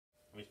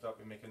thought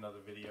we'd make another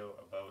video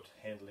about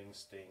handling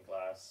stained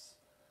glass.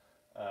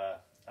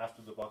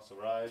 After the box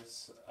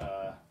arrives,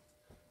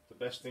 the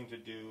best thing to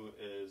do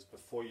is,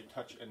 before you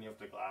touch any of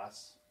the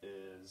glass,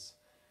 is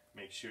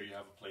make sure you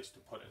have a place to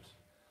put it.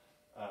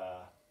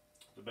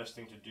 The best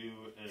thing to do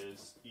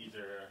is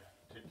either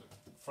take the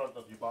front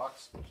of your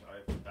box, which I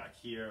put back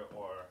here,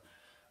 or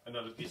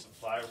another piece of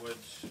plywood,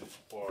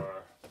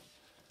 or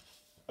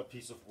a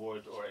piece of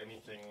wood, or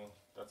anything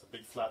that's a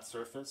big flat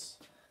surface,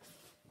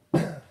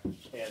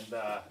 and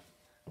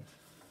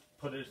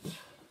put it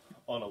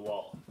on a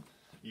wall.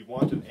 You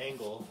want an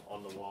angle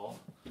on the wall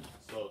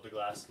so the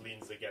glass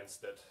leans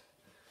against it.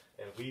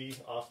 And we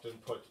often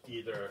put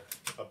either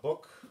a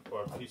book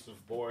or a piece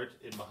of board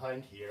in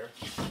behind here,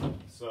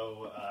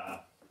 so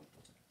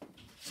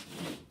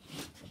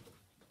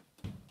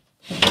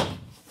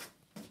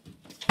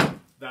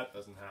that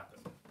doesn't happen.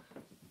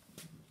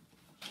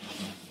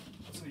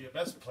 So your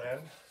best plan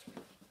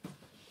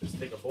is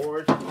take a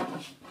board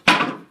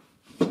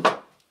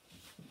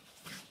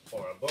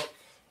or a book,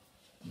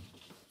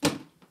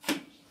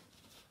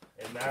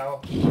 and now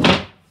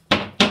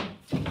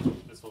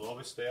this will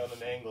always stay on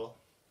an angle,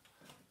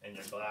 and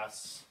your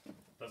glass,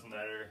 doesn't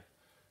matter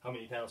how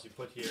many panels you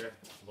put here,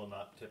 will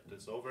not tip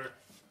this over,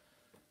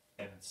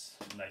 and it's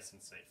nice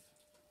and safe.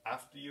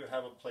 After you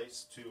have a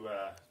place to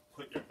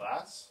put your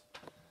glass,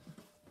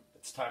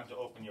 it's time to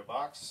open your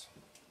box.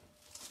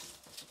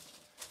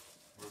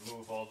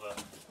 Remove all the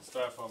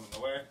styrofoam in the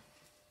way.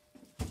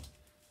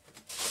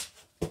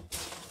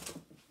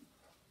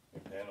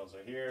 Your panels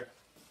are here.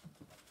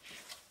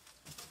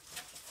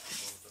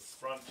 Remove this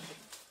front.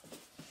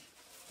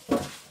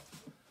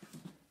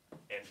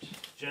 And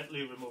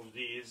gently remove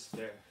these.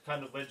 They're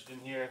kind of wedged in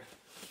here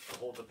to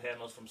hold the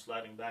panels from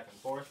sliding back and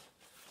forth.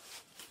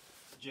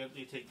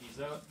 Gently take these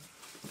out.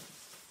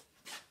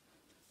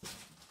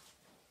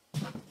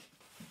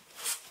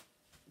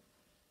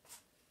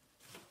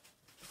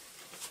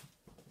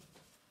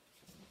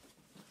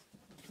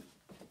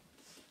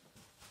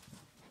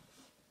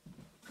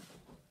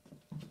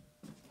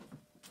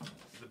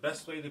 The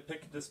best way to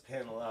pick this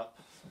panel up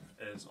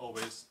is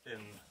always in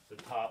the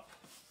top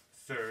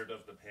third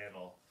of the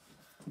panel.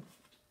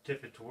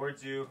 Tip it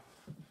towards you,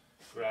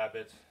 grab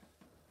it,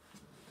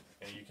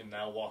 and you can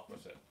now walk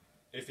with it.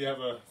 If you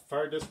have a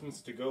far distance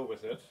to go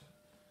with it,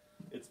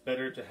 it's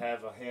better to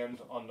have a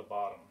hand on the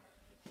bottom.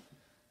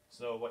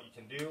 So what you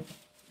can do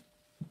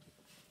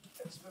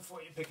is,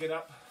 before you pick it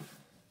up,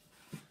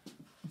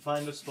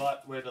 find a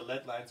spot where the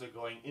lead lines are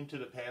going into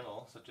the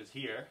panel, such as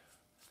here,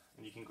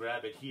 and you can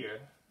grab it here.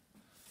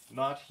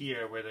 Not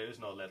here where there is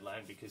no lead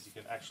line, because you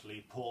can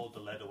actually pull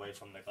the lead away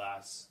from the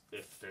glass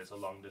if there's a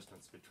long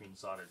distance between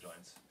solder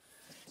joints.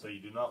 So you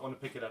do not want to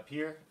pick it up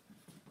here.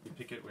 You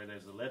pick it where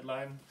there's a lead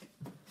line.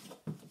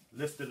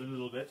 Lift it a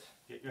little bit.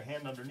 Get your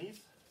hand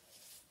underneath.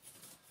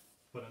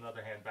 Put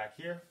another hand back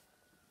here.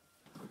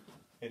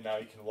 And now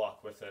you can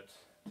walk with it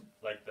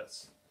like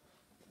this.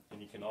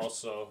 And you can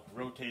also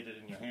rotate it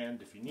in your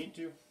hand if you need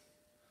to.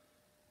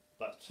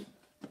 But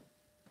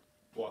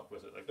walk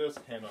with it like this.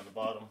 Hand on the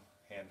bottom,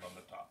 hand on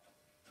the top.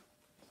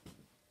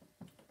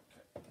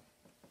 Okay.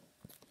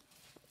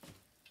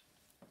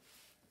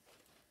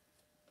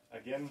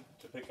 Again,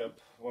 to pick up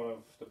one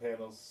of the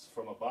panels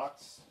from a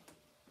box,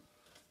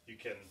 you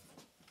can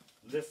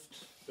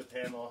lift the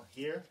panel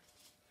here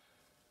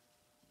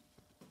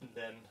and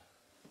then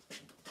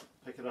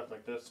pick it up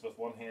like this with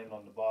one hand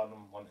on the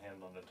bottom, one hand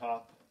on the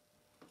top,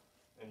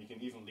 and you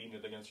can even lean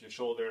it against your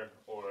shoulder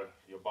or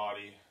your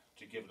body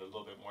to give it a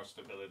little bit more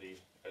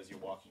stability as you're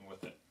walking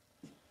with it.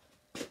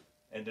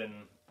 And then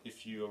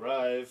if you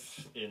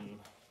arrive in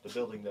the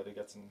building that it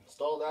gets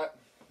installed at,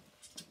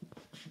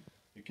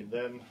 you can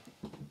then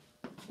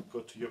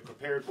go to your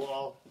prepared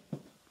wall.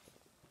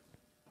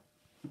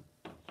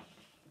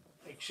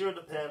 Make sure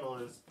the panel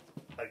is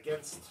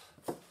against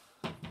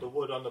the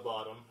wood on the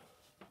bottom,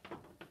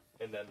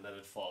 and then let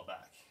it fall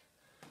back.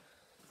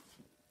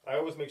 I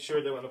always make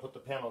sure that when I put the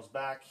panels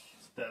back,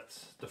 that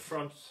the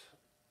front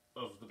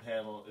of the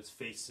panel is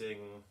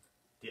facing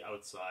the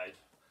outside,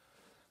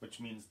 which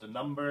means the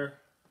number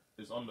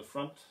is on the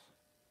front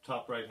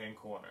top right hand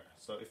corner.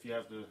 So if you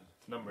have the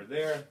number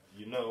there,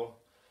 you know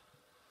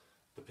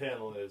the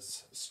panel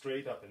is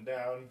straight up and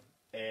down,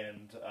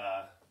 and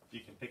you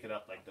can pick it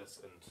up like this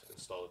and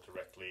install it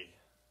directly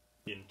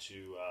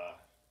into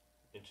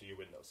your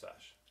window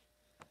sash.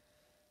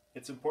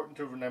 It's important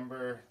to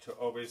remember to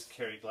always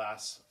carry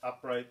glass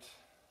upright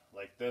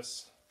like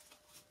this,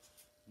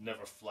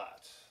 never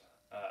flat.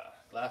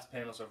 Glass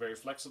panels are very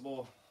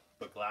flexible,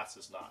 but glass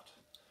is not.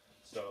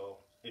 So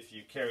if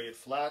you carry it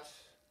flat,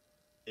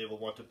 it will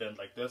want to bend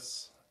like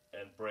this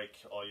and break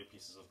all your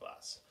pieces of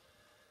glass.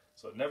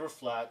 So never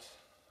flat,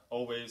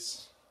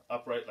 always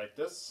upright like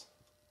this,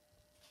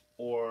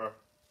 or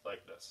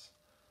like this.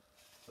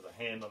 So the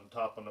hand on the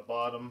top and the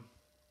bottom,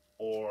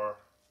 or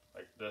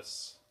like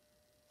this,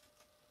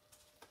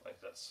 like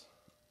this.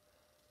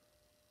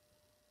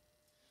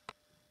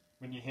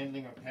 When you're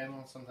handling a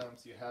panel,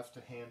 sometimes you have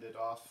to hand it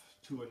off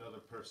to another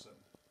person.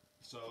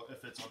 So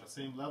if it's on the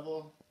same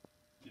level,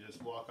 You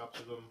just walk up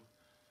to them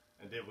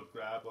and they would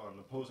grab on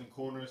opposing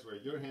corners where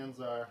your hands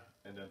are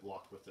and then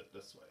walk with it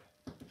this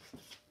way.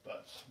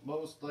 But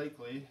most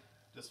likely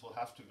this will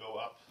have to go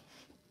up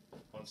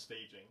on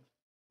staging.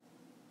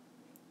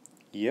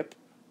 Yep,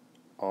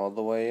 all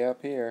the way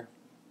up here.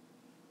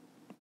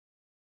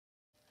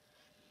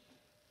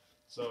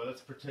 So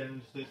let's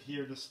pretend that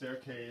here the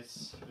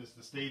staircase is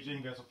the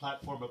staging. There's a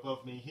platform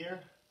above me here,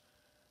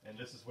 and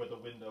this is where the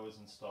window is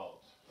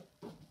installed.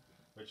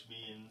 Which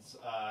means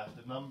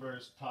the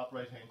number's top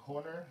right hand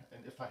corner,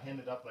 and if I hand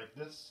it up like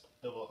this,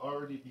 it will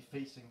already be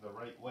facing the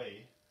right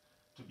way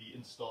to be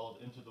installed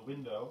into the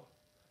window,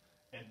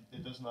 and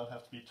it does not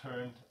have to be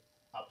turned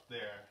up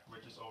there,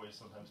 which is always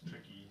sometimes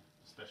tricky,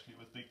 especially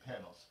with big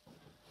panels.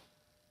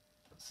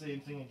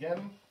 Same thing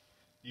again,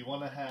 you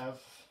want to have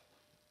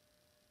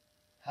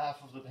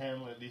half of the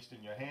panel at least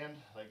in your hand,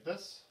 like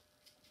this.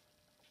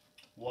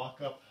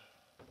 Walk up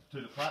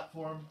to the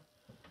platform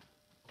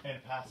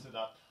and pass it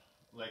up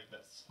like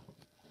this.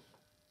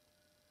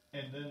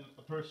 And then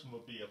a person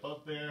will be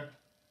above there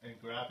and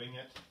grabbing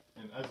it,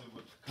 and as it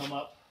would come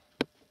up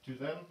to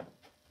them,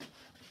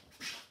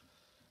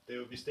 they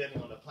would be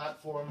standing on the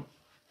platform.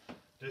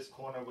 This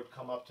corner would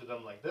come up to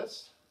them like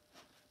this.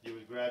 You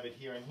would grab it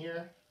here and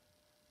here,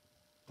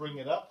 bring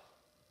it up,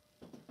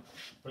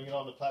 bring it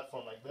on the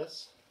platform like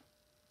this,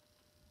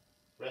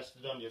 rest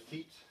it on your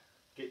feet,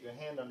 get your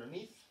hand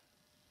underneath,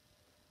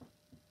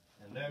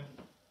 and then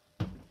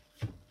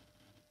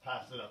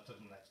pass it up to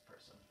the next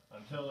person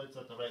until it's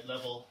at the right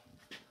level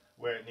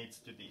where it needs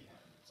to be.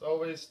 It's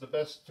always the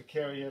best to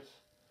carry it,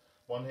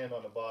 one hand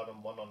on the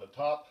bottom, one on the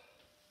top.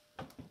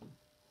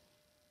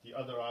 The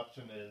other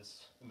option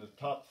is in the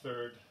top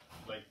third,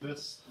 like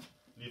this,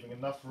 leaving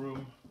enough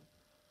room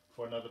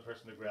for another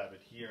person to grab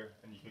it here,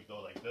 and you could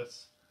go like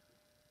this.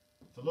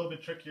 It's a little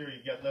bit trickier,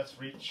 you get less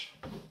reach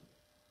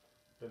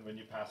than when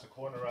you pass a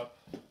corner up,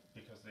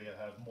 because they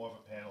have more of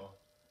a panel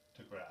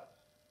to grab.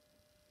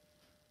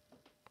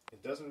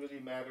 It doesn't really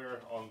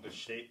matter on the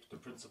shape, the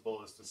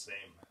principle is the same.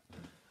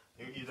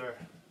 You either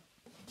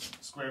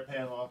square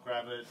panel,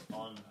 grab it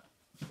on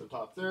the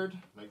top third,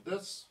 like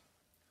this,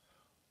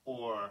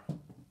 or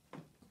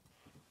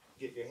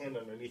get your hand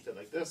underneath it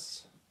like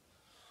this,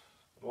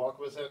 walk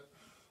with it.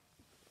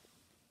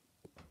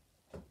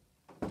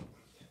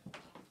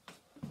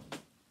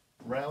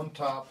 Round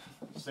top,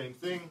 same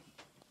thing.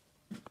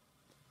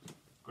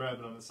 Grab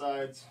it on the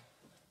sides.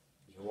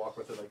 You can walk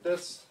with it like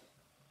this,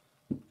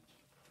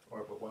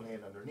 or put one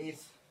hand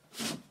underneath.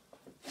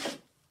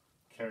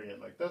 Carry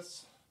it like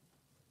this.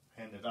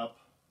 Hand it up.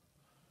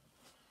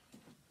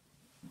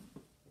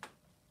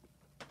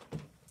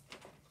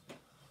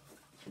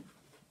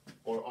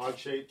 Or odd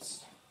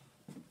shapes,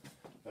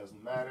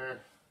 doesn't matter.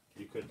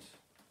 You could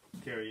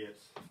carry it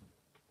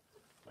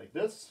like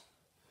this,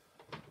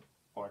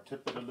 or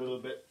tip it a little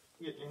bit,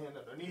 get your hand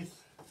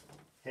underneath,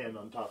 hand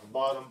on top and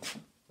bottom,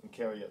 and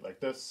carry it like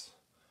this,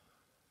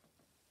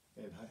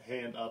 and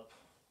hand up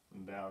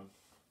and down.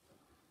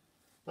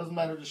 Doesn't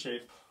matter the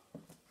shape,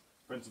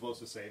 principle is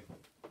the same.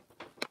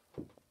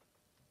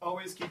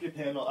 Always keep your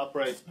panel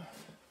upright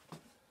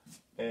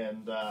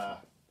and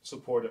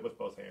support it with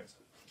both hands.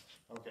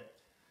 Okay.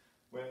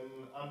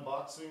 When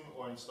unboxing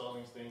or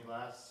installing stained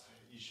glass,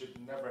 you should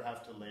never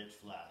have to lay it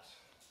flat.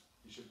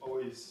 You should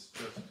always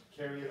just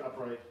carry it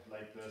upright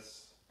like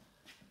this.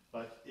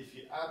 But if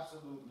you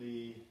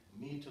absolutely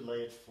need to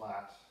lay it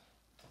flat,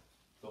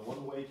 the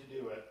one way to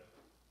do it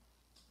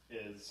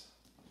is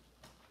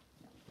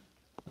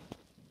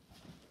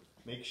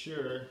make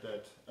sure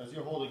that as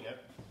you're holding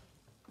it,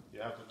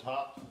 you have the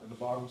top and the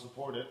bottom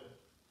supported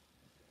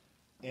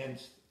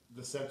and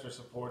the center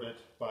supported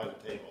by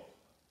the table.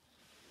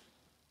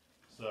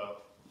 So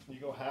you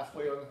go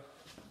halfway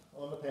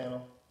on the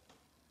panel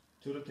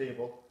to the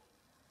table,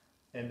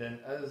 and then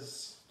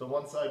as the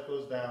one side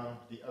goes down,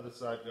 the other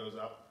side goes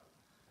up,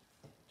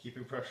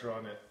 keeping pressure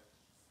on it,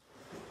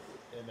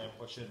 and then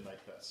push in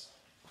like this.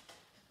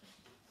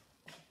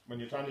 When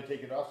you're trying to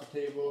take it off the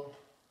table,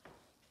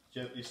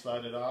 gently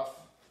slide it off.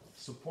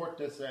 Support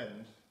this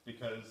end,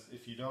 because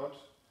if you don't,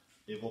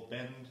 it will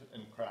bend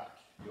and crack.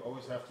 You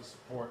always have to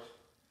support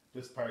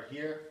this part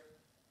here,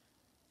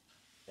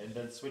 and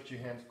then switch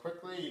your hands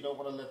quickly. You don't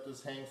want to let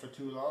this hang for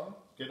too long.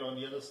 Get on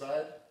the other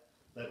side,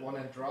 let one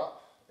end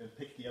drop, and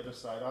pick the other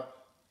side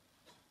up,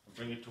 and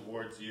bring it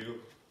towards you,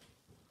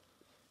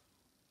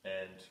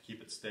 and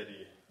keep it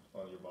steady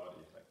on your body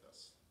like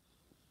this.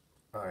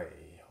 I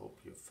hope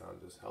you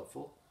found this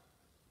helpful,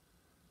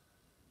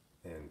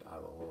 and I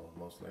will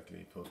most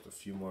likely post a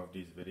few more of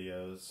these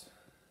videos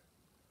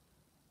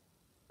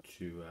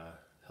to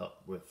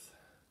help with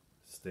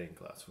stained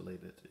glass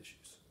related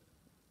issues.